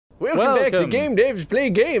Welcome back to Game Dave's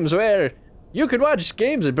Play Games, where you can watch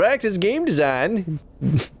games and practice game design.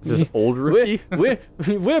 Is this old Rookie?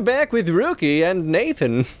 We're back with Rookie and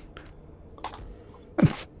Nathan.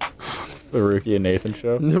 The Rookie and Nathan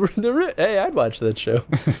show? Hey, I'd watch that show.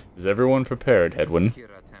 Is everyone prepared, Hedwin?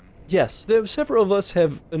 Yes, several of us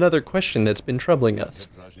have another question that's been troubling us.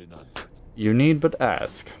 You need but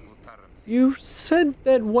ask. You said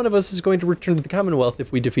that one of us is going to return to the Commonwealth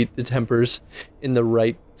if we defeat the Tempers in the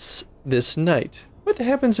rites this night. What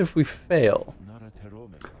happens if we fail?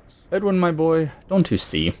 Edwin, my boy, don't you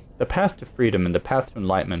see? The path to freedom and the path to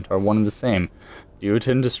enlightenment are one and the same. Do you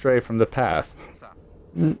intend to stray from the path?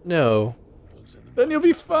 No. Then you'll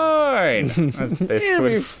be fine. That's basically... You'll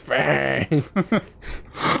be fine.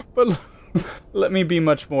 But let me be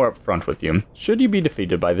much more upfront with you. Should you be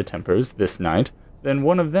defeated by the Tempers this night, then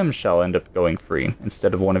one of them shall end up going free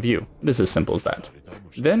instead of one of you. It is as simple as that.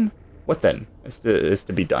 Then, what then is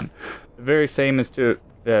to be done? The very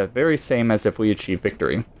same as if we achieve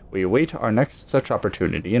victory. We await our next such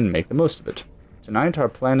opportunity and make the most of it. Tonight our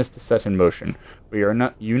plan is to set in motion. We are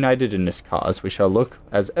not united in this cause. We shall look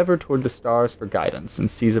as ever toward the stars for guidance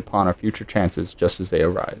and seize upon our future chances just as they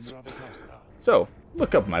arise. So,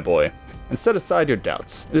 look up, my boy, and set aside your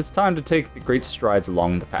doubts. It is time to take the great strides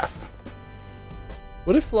along the path.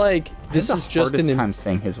 What if, like, this is just the hardest time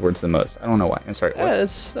saying his words the most. I don't know why. I'm sorry. Yeah,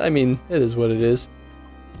 I mean, it is what it is.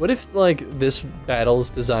 What if, like, this battle is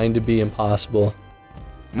designed to be impossible?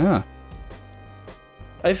 Yeah.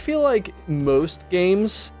 I feel like most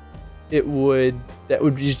games, that would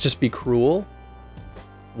just be cruel.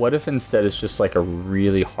 What if instead it's just like a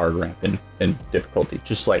really hard ramp in difficulty?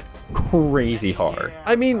 Just like crazy hard.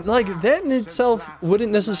 I mean, like, that in itself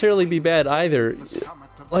wouldn't necessarily be bad either.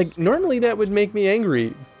 Like, normally that would make me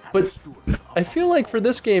angry, but I feel like for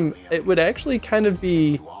this game, it would actually kind of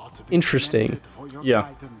be interesting. Yeah.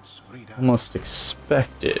 Almost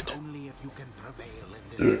expected.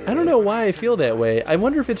 I don't know why I feel that way. I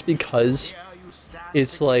wonder if it's because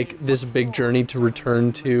it's like this big journey to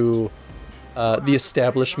return to the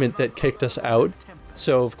establishment that kicked us out.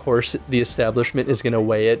 So, of course, the establishment is going to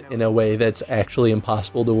weigh it in a way that's actually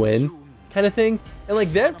impossible to win, kind of thing. And,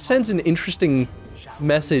 like, that sends an interesting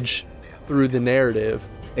message through the narrative.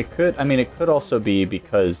 It could also be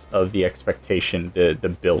because of the expectation,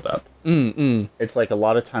 the build-up. It's like a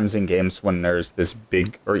lot of times in games when there's this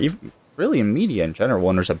big, or even really in media in general,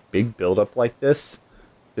 when there's a big build-up like this,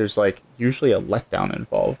 there's like usually a letdown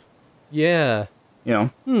involved. Yeah.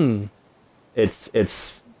 You know?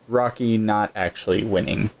 It's Rocky not actually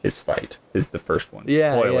winning his fight. The first one.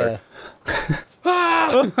 Yeah, Spoiler. yeah.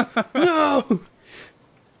 Ah! No!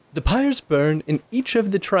 The pyres burn, and each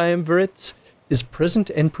of the triumvirates is present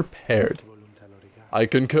and prepared. I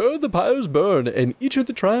concur, the pyres burn, and each of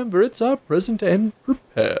the triumvirates are present and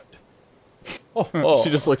prepared. She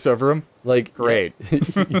just looks over him. Like, great.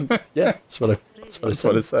 Yeah, that's what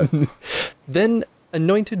it said. Then,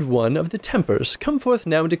 anointed one of the Tempers, come forth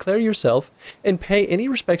now and declare yourself, and pay any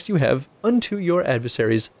respects you have unto your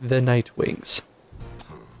adversaries, the Nightwings.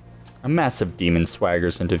 A massive demon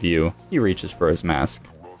swaggers into view. He reaches for his mask.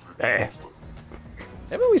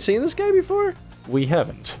 Haven't we seen this guy before? We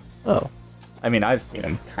haven't. Oh. I mean, I've seen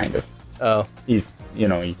him, kind of. Oh. He's, you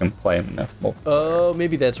can play him in a multiple. Oh,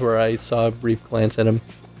 maybe that's where I saw a brief glance at him.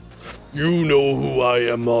 You know who I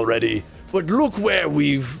am already, but look what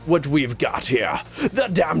we've got here. The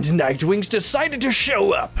damned Nightwings decided to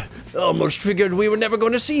show up. Almost figured we were never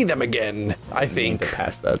going to see them again, I think.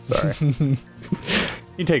 Past that, sorry.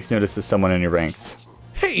 He takes notice of someone in your ranks.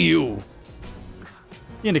 Hey, you!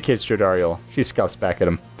 He indicates Jodariel. She scuffs back at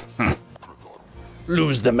him.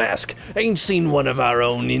 Lose the mask. Ain't seen one of our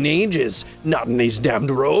own in ages. Not in these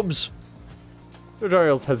damned robes.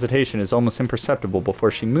 Jodariel's hesitation is almost imperceptible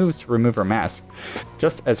before she moves to remove her mask,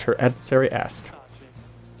 just as her adversary asks.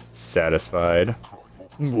 Satisfied.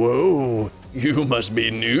 Whoa, you must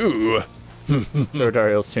be new.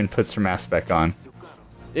 Jodariel soon puts her mask back on.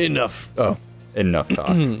 Enough. Oh. Enough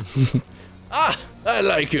talk. Ah, I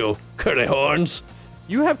like you, curly horns.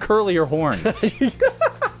 You have curlier horns.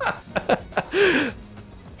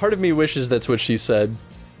 Part of me wishes that's what she said.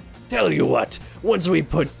 Tell you what, once we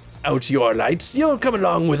put out your lights, you'll come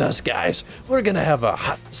along with us, guys. We're gonna have a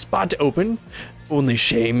hot spot open. Only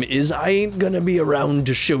shame is I ain't gonna be around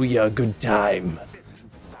to show you a good time.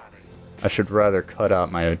 I should rather cut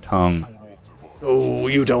out my tongue. Oh,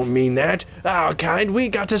 you don't mean that. Our kind,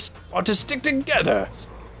 we ought to stick together.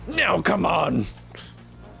 Now, come on.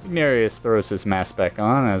 Ignarius throws his mask back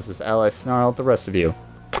on as his allies snarl at the rest of you.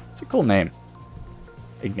 It's a cool name.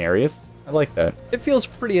 Ignarius? I like that. It feels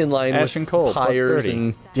pretty in line Ash with and Cold, pyres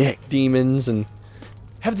and demons and...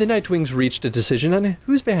 Have the Nightwings reached a decision on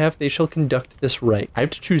whose behalf they shall conduct this rite? I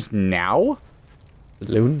have to choose now?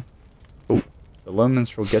 The lone... The lone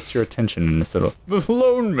minstrel gets your attention in a subtle... The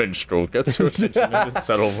lone minstrel gets your attention in a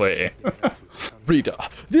subtle way. Reader,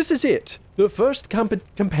 this is it. The first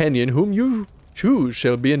companion whom you choose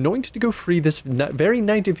shall be anointed to go free this very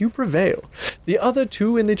night if you prevail. The other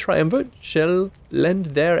two in the triumvirate shall lend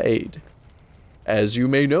their aid. As you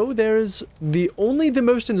may know, only the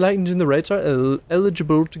most enlightened in the rites are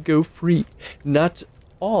eligible to go free. Not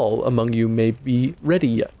all among you may be ready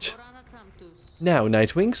yet. Now,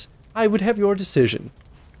 Nightwings, I would have your decision.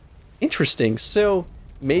 Interesting. So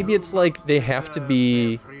maybe it's like they have to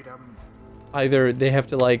be either they have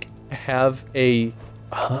to like have a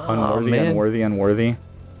unworthy.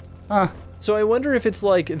 Huh. So I wonder if it's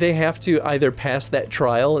like they have to either pass that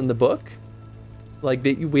trial in the book, like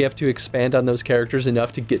we have to expand on those characters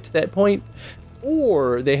enough to get to that point,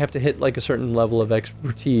 or they have to hit like a certain level of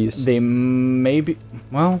expertise. They may be,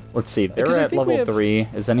 well, let's see. They're at level 3.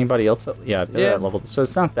 Is anybody else? Yeah, they're at level. So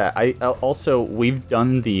it's not that. Also we've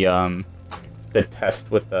done the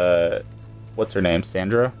test with what's her name,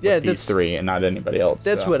 Sandra. Yeah, with these 3 and not anybody else.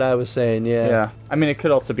 That's what I was saying. Yeah. Yeah. I mean, it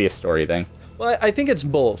could also be a story thing. Well, I think it's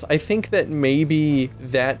both. I think that maybe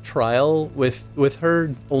that trial with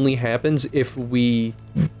her only happens if we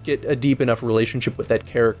get a deep enough relationship with that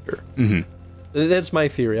character. Mm-hmm. That's my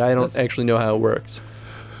theory. I don't actually know how it works.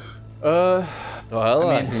 Well,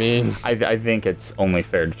 I mean, I think it's only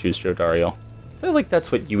fair to choose Joe Dario. I feel like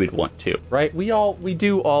that's what you would want too, right? We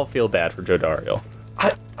do all feel bad for Joe Dario.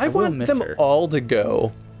 I want them all to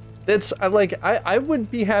go. I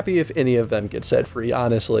would be happy if any of them get set free,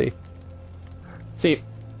 honestly. See,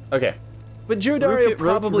 okay. But Joe Dario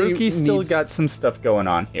probably Ruki still got some stuff going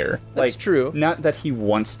on here. That's true. Not that he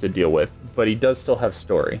wants to deal with, but he does still have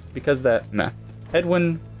story. Because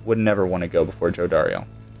Edwin would never want to go before Joe Dario.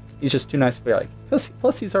 He's just too nice to be like.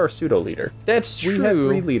 Plus he's our pseudo leader. That's true. We have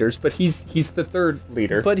 3 leaders, but he's the 3rd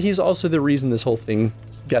leader. But he's also the reason this whole thing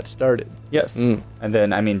got started. Yes. And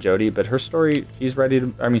then Jody, but her story, she's ready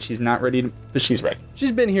to. She's not ready to, but she's ready.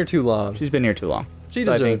 She's been here too long. She's been here too long. She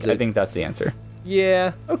deserves it. I think that's the answer.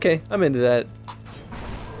 Yeah. Okay. I'm into that.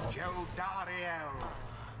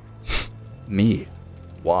 Me.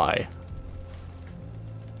 Why?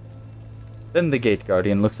 Then the Gate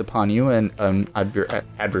Guardian looks upon you and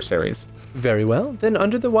adversaries. Very well. Then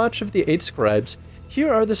under the watch of the 8 scribes,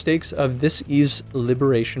 here are the stakes of this eve's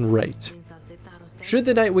liberation rite. Should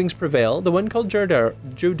the Nightwings prevail, the one called Joe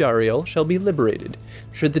Dario shall be liberated.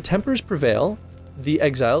 Should the Tempers prevail, the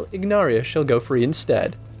exile Ignaria shall go free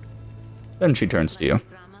instead. Then she turns to you.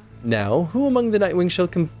 Now, who among the Nightwings shall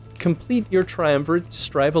complete your triumvirate,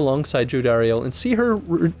 strive alongside Joe Dario, and see her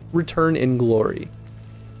return in glory?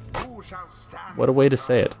 What a way to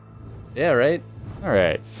say it. Yeah, right?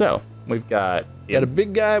 Alright, so, we've got... a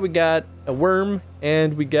big guy, we got a worm,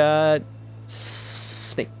 and we got...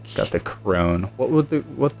 snake. Got the crone.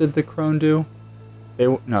 What did the crone do? They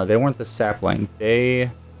weren't the sapling. We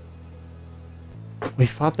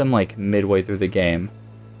fought them like midway through the game.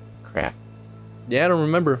 Crap. Yeah, I don't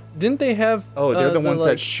remember. Didn't they have... Oh, they're the ones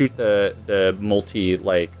that shoot the multi,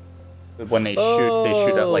 like... When they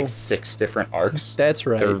shoot at like 6 different arcs. That's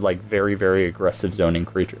right. They're like very, very aggressive zoning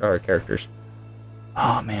characters.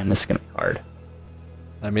 Oh man, this is gonna be hard.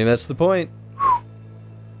 I mean, that's the point.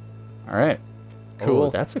 Alright. Cool.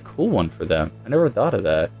 Oh, that's a cool one for them. I never thought of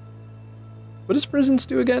that. What does prisons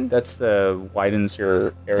do again? That's the widens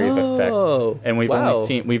your area of effect. And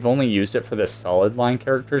we've only used it for the solid line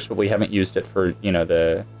characters, but we haven't used it for,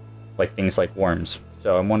 the things like worms.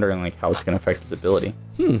 So I'm wondering like how it's gonna affect his ability.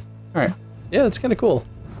 Alright. Yeah, that's kinda cool.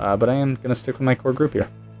 But I am gonna stick with my core group here.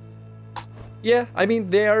 Yeah, I mean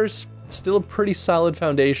they are still a pretty solid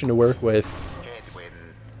foundation to work with.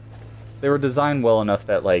 They were designed well enough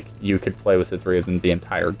that like you could play with the 3 of them the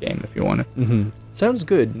entire game if you wanted. Sounds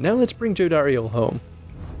good. Now let's bring Joe Dario home.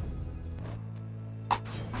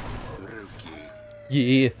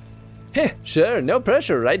 Yeah. Heh, sure, no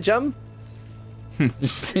pressure, right, Jum?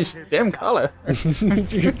 Damn color.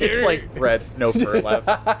 It's like red, no fur left.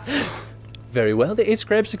 Very well, the 8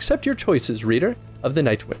 scribes accept your choices, reader of the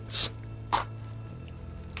Nightwings.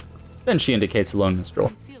 Then she indicates a lone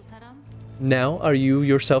minstrel. Now, are you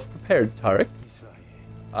yourself prepared, Tarek?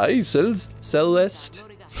 Aye, Celeste.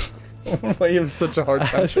 Why you have such a hard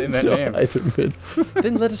time saying that name?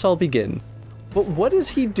 Then let us all begin. But what does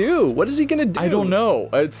he do? What is he gonna do? I don't know.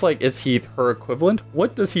 It's like, is he her equivalent?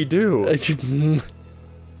 What does he do?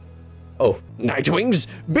 Oh, Nightwings,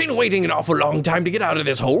 been waiting an awful long time to get out of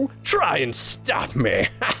this hole. Try and stop me.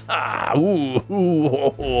 I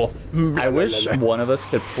wish one of us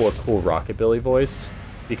could pull a cool rockabilly voice.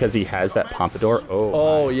 because he has that pompadour.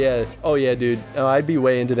 Oh yeah. Oh yeah, dude. Oh, I'd be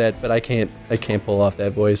way into that, but I can't pull off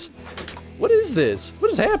that voice. What is this? What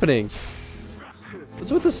is happening? What's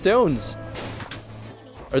with the stones?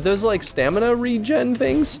 Are those like stamina regen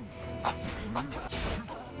things?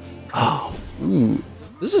 Oh. Ooh.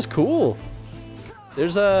 This is cool.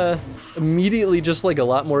 There's immediately just like a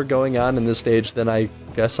lot more going on in this stage than I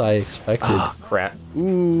guess I expected. Oh, crap.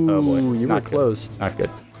 Ooh, oh boy. you were close. Not good.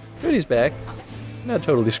 Good, he's back. Not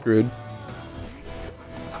totally screwed.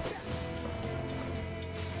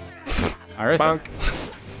 All right. Bonk.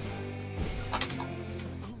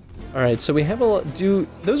 All right, so we have a lot.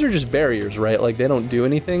 Those are just barriers, right? Like they don't do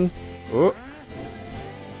anything. Oh.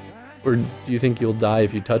 Or do you think you'll die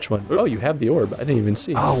if you touch one? Oh, you have the orb. I didn't even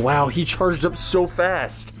see. Oh wow, he charged up so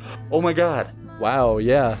fast. Oh my god. Wow,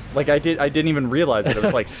 yeah. Like I didn't even realize it. It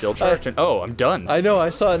was like still charging. Oh, I'm done. I know. I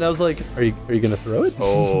saw it and I was like, are you gonna throw it?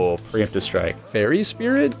 Oh, preemptive strike. Fairy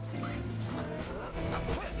spirit?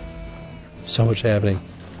 So much happening.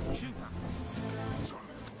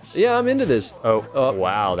 Yeah, I'm into this. Oh,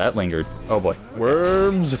 wow, that lingered. Oh boy.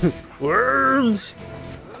 Worms! Worms!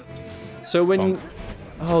 So when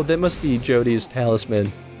oh, that must be Jodie's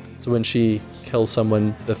talisman. So when she kills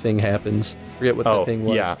someone, the thing happens. Forget what the thing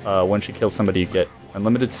was. Yeah, when she kills somebody, you get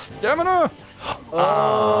unlimited stamina!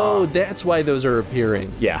 Oh, that's why those are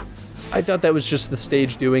appearing. Yeah. I thought that was just the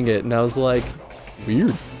stage doing it, and I was like,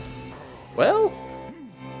 weird. Well,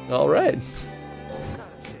 alright.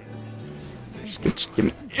 Just give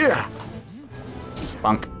me. Yeah!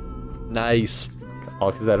 Bonk. Nice.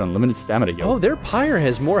 All because that unlimited stamina, yo. Oh, their Pyre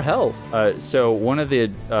has more health. So one of the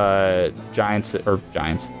the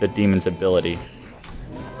demon's ability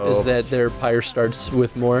is that their Pyre starts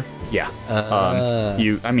with more? Yeah.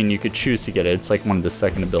 You could choose to get it. It's like one of the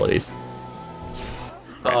second abilities.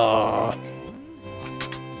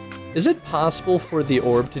 Is it possible for the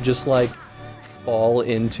orb to just like fall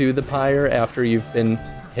into the Pyre after you've been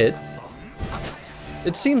hit?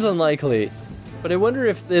 It seems unlikely, but I wonder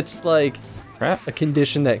if it's like a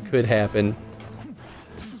condition that could happen.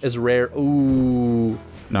 As rare. Ooh.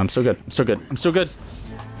 No, I'm still good. I'm still good. I'm still good.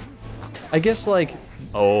 I guess like.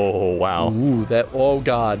 Oh wow. Ooh, that. Oh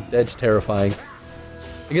god, that's terrifying.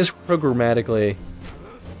 I guess programmatically,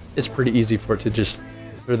 it's pretty easy for them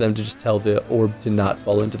to just tell the orb to not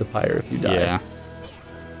fall into the Pyre if you die. Yeah.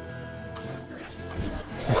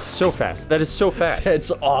 It's so fast. That is so fast. That's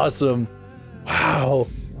awesome. Wow.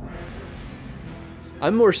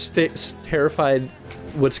 I'm more terrified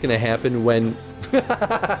what's gonna happen when...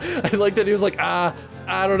 I like that he was like, I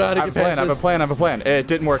don't know how to get past this. I have a plan. It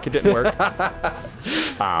didn't work.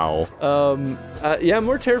 Ow. Yeah, I'm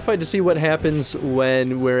more terrified to see what happens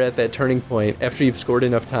when we're at that turning point after you've scored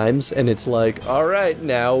enough times and it's like, all right,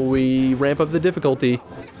 now we ramp up the difficulty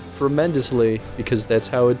tremendously because that's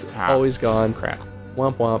how it's always gone. Crap.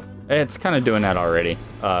 Womp womp. It's kind of doing that already,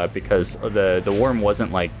 because the worm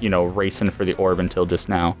wasn't like, racing for the orb until just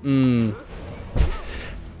now.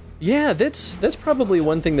 Yeah, that's probably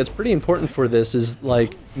one thing that's pretty important for this is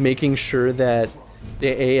like making sure that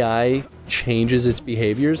the AI changes its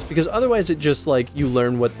behaviors, because otherwise it just like you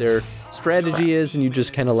learn what their strategy is and you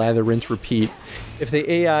just kind of lather, rinse, repeat. If the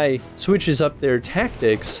AI switches up their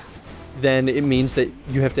tactics, then it means that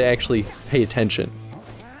you have to actually pay attention.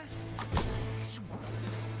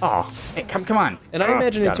 Oh, hey, come on. And I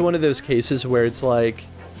imagine it's one of those cases where it's like,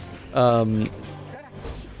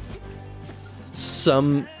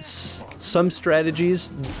 some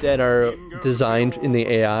strategies that are designed in the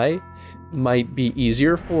AI might be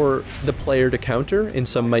easier for the player to counter, and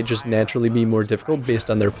some might just naturally be more difficult based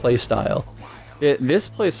on their play style. This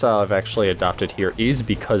play style I've actually adopted here is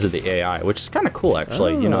because of the AI, which is kind of cool,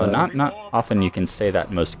 actually. Not often you can say that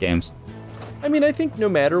in most games. I mean, I think no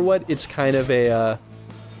matter what, it's kind of a...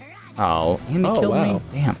 Oh, and he killed me.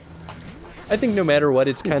 Damn. I think no matter what,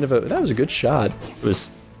 it's kind of a... That was a good shot. It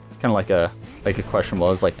was kind of like a questionable.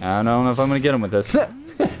 I was like, I don't know if I'm going to get him with this.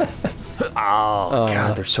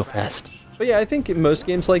 God, they're so fast. But yeah, I think in most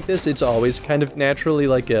games like this, it's always kind of naturally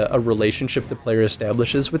like a relationship the player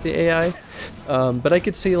establishes with the AI. But I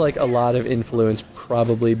could see like a lot of influence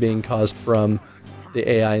probably being caused from the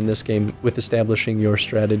AI in this game with establishing your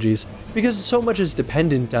strategies. Because so much is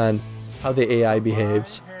dependent on how the AI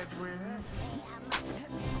behaves.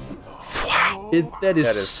 Wow, that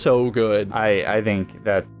is so good. I think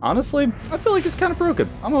that, honestly, I feel like it's kind of broken.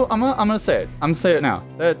 I'm gonna say it. I'm gonna say it now.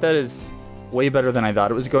 That is way better than I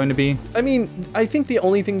thought it was going to be. I mean, I think the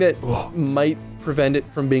only thing that might prevent it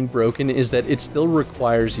from being broken is that it still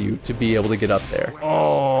requires you to be able to get up there.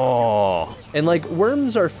 Oh. And like,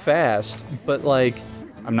 worms are fast, but like,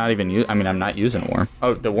 I'm not even I'm not using a worm.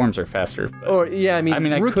 Oh, the worms are faster. But, Or, yeah, I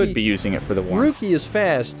mean, I could be using it for the worm. Rookie is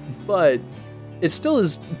fast, but it still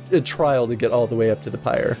is a trial to get all the way up to the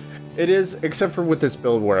Pyre. It is, except for with this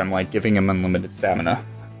build where I'm, like, giving him unlimited stamina.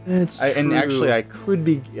 That's true. And actually, I could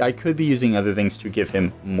be using other things to give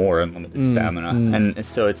him more unlimited stamina. And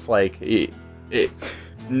so it's like,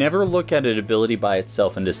 never look at an ability by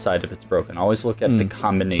itself and decide if it's broken. Always look at the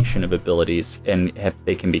combination of abilities and if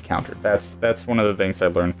they can be countered. That's one of the things I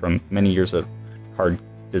learned from many years of card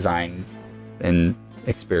design and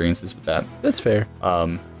experiences with that. That's fair.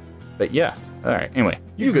 But yeah, all right. Anyway,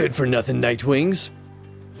 you good for nothing, Nightwings.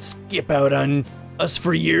 Skip out on us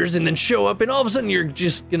for years and then show up, and all of a sudden you're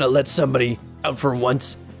just gonna let somebody out for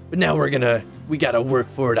once. But now we gotta work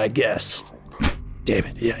for it, I guess. Damn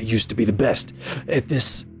it, yeah, I used to be the best at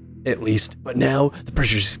this, at least. But now the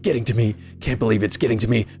pressure's getting to me. Can't believe it's getting to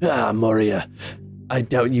me. Ah, Moria. I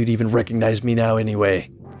doubt you'd even recognize me now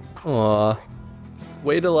anyway. Aw.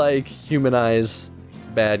 Way to, like, humanize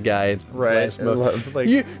bad guy. Right. Like,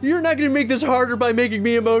 you're not gonna make this harder by making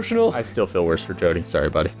me emotional. I still feel worse for Jody. Sorry,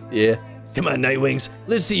 buddy. Yeah. Come on, Nightwings.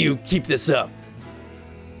 Let's see you keep this up.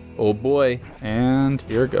 Oh boy. And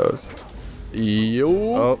here goes.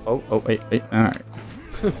 Yo. Oh, wait. All right.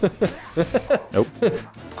 Nope.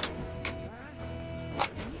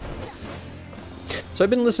 So I've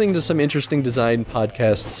been listening to some interesting design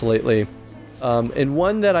podcasts lately, and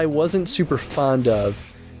one that I wasn't super fond of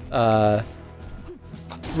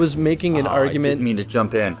was making an argument. I didn't mean to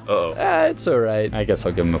jump in. Uh-oh. It's all right. I guess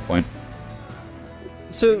I'll give him a point.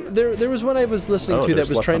 So there was one I was listening to that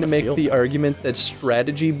was trying to make the argument that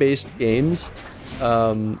strategy-based games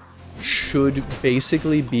should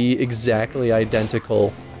basically be exactly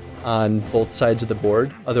identical on both sides of the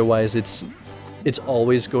board. Otherwise, it's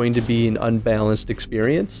always going to be an unbalanced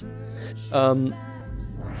experience. I'm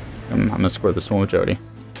gonna score this one with Jody.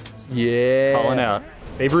 Yeah. Calling out.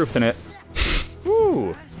 Babe Ruth in it.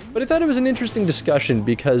 Woo. But I thought it was an interesting discussion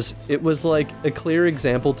because it was like a clear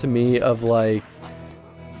example to me of like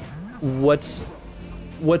what's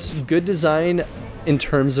good design in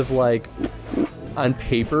terms of like on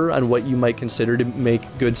paper on what you might consider to make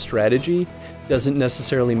good strategy doesn't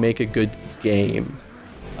necessarily make a good game.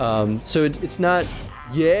 So it's not,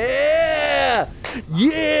 yeah!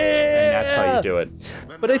 And that's how you do it.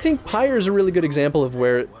 But I think Pyre is a really good example of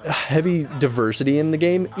where heavy diversity in the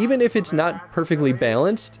game, even if it's not perfectly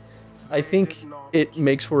balanced, I think it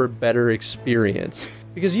makes for a better experience.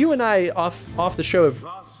 Because you and I, off the show, have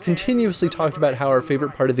continuously talked about how our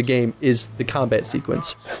favorite part of the game is the combat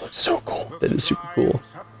sequence. That looks so cool. That is super cool.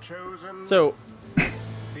 So,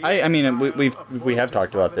 I mean, we have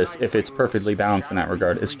talked about this. If it's perfectly balanced in that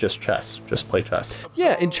regard, it's just chess. Just play chess.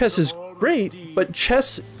 Yeah, and chess is great, but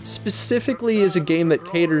chess specifically is a game that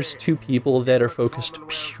caters to people that are focused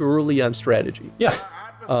purely on strategy. Yeah.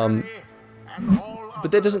 But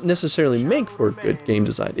that doesn't necessarily make for good game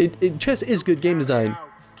design. Chess is good game design,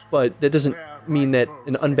 but that doesn't mean that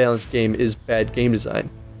an unbalanced game is bad game design.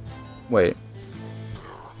 Wait.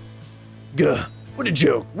 Gah, what a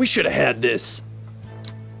joke. We should have had this.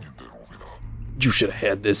 You should have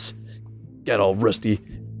had this. Got all rusty.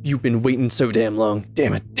 You've been waiting so damn long.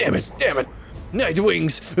 Damn it, damn it, damn it.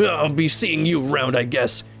 Nightwings, I'll be seeing you around, I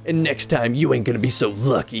guess. And next time, you ain't gonna be so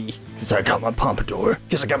lucky. Cause I got my pompadour.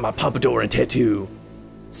 Cause I got my pompadour and tattoo.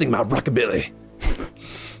 Sing my rockabilly.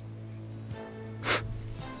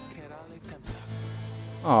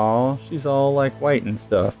 Aw, she's all like white and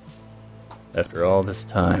stuff. After all this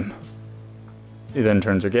time. She then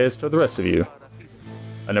turns her gaze toward the rest of you.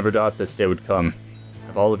 I never thought this day would come. I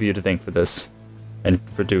have all of you to thank for this, and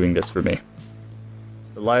for doing this for me.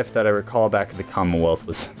 The life that I recall back at the Commonwealth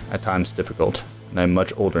was at times difficult, and I am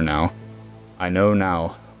much older now. I know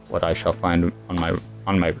now what I shall find on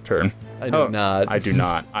my return. I do not. I do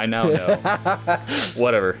not. I now know.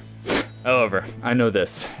 Whatever. However, I know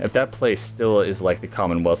this. If that place still is like the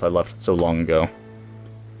Commonwealth I left so long ago,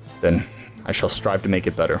 then I shall strive to make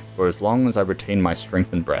it better, for as long as I retain my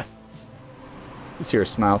strength and breath. You see her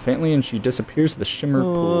smile faintly, and she disappears in the shimmer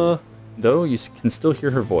pool. Though you can still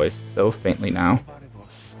hear her voice, though faintly now.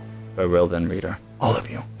 Farewell then, reader. All of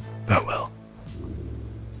you. Farewell.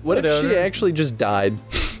 What if she actually just died?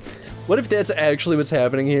 What if that's actually what's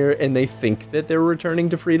happening here, and they think that they're returning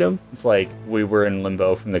to freedom? It's like we were in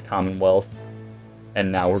limbo from the Commonwealth,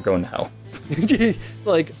 and now we're going to hell.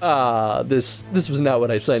 Like, this was not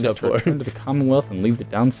what I signed up for. Return to the Commonwealth and leave the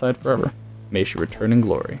downside forever. May she return in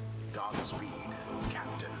glory.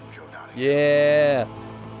 Yeah.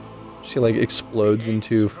 She like explodes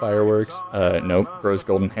into fireworks. Nope. Grows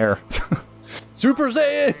golden hair. Super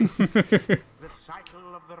Saiyan!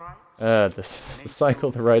 The cycle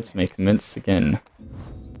of the rites may commence again.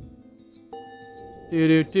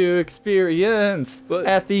 Do experience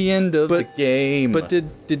at the end of the game. But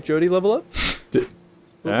did Jody level up?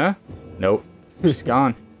 Huh? Nope. She's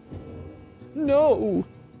gone. No.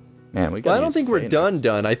 Man, we got. Well, I don't think we're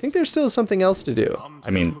done. I think there's still something else to do.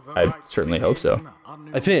 I mean, I certainly hope so.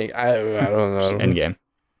 I think. I don't know. End game.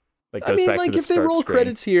 Like, I mean, like, if they roll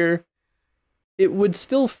credits here, it would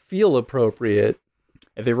still feel appropriate.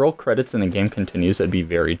 If they roll credits and the game continues, that'd be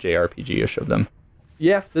very JRPG-ish of them.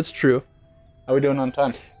 Yeah, that's true. How are we doing on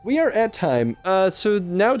time? We are at time. So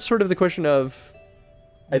now it's sort of the question of...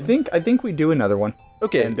 I think we do another one.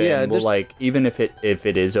 Okay, and then we'll, like, even if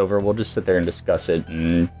it is over, we'll just sit there and discuss it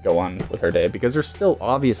and go on with our day, because there's still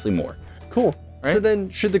obviously more. Cool. Right? So then,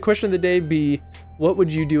 should the question of the day be, what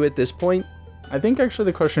would you do at this point? I think actually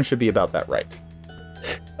the question should be about that rite.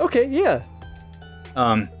 Okay, yeah.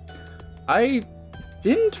 I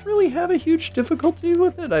didn't really have a huge difficulty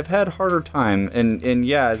with it. I've had harder time, and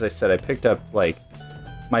yeah, as I said, I picked up, like,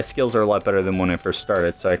 my skills are a lot better than when I first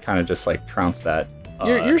started, so I kind of just, like, trounced that.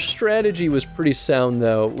 Your strategy was pretty sound,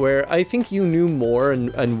 though, where I think you knew more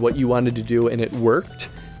and what you wanted to do, and it worked,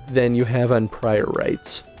 than you have on prior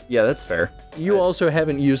rites. Yeah, that's fair. You also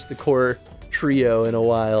haven't used the core trio in a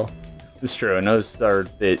while. It's true, and those are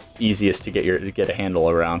the easiest to get a handle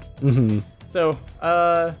around. Mm-hmm. So,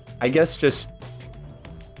 I guess just...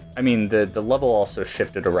 I mean, the level also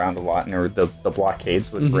shifted around a lot, and the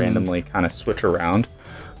blockades would randomly kind of switch around.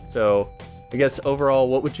 So, I guess overall,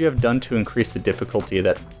 what would you have done to increase the difficulty of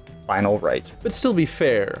that final rite? But still be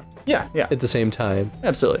fair. Yeah. At the same time.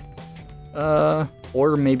 Absolutely.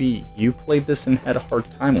 Or maybe you played this and had a hard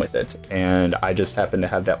time with it, and I just happened to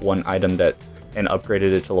have that one item and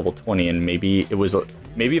upgraded it to level 20, and maybe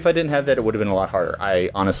if I didn't have that, it would have been a lot harder. I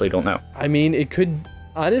honestly don't know. I mean, it could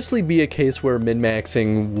honestly be a case where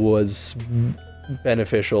min-maxing was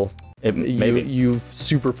beneficial. Maybe. You've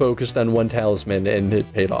super focused on one talisman, and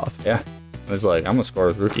it paid off. Yeah. I was like, I'm gonna score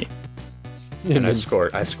with Rookie. And I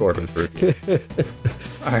scored with Rookie.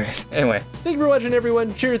 Alright, anyway. Thank you for watching,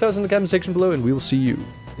 everyone. Share your thoughts in the comment section below, and we will see you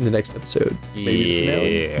in the next episode. Yeah. Maybe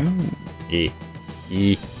the finale.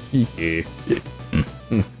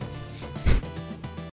 Yeah.